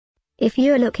If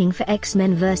you're looking for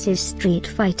X-Men vs Street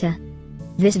Fighter,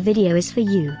 this video is for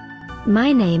you.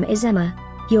 My name is Emma,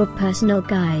 your personal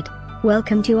guide.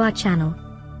 Welcome to our channel.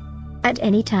 At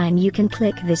any time you can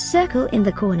click this circle in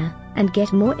the corner, and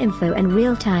get more info and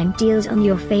real-time deals on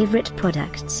your favorite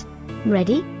products.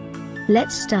 Ready?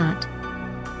 Let's start.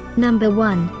 Number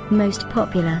 1, Most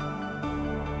Popular.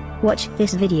 Watch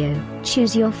this video,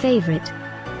 choose your favorite.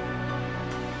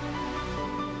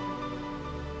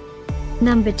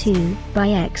 Number 2, by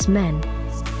X-Men.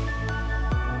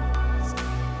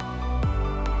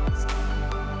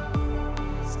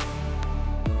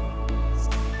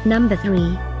 Number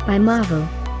 3, by Marvel.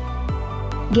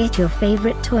 Get your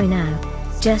favorite toy now.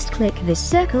 Just click this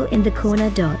circle in the corner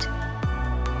dot.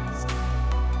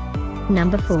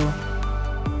 Number 4.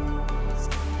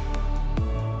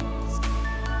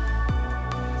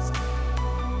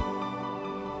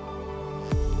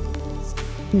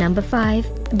 Number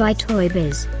 5, by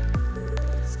Toybiz.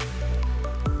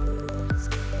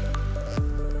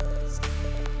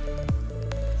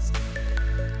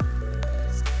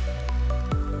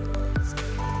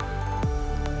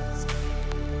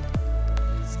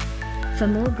 For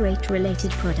more great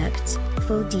related products,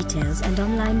 full details and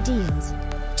online deals,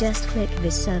 just click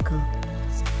this circle.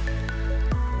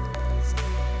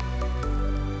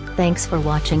 Thanks for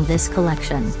watching this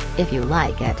collection. If you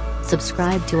like it,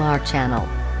 subscribe to our channel.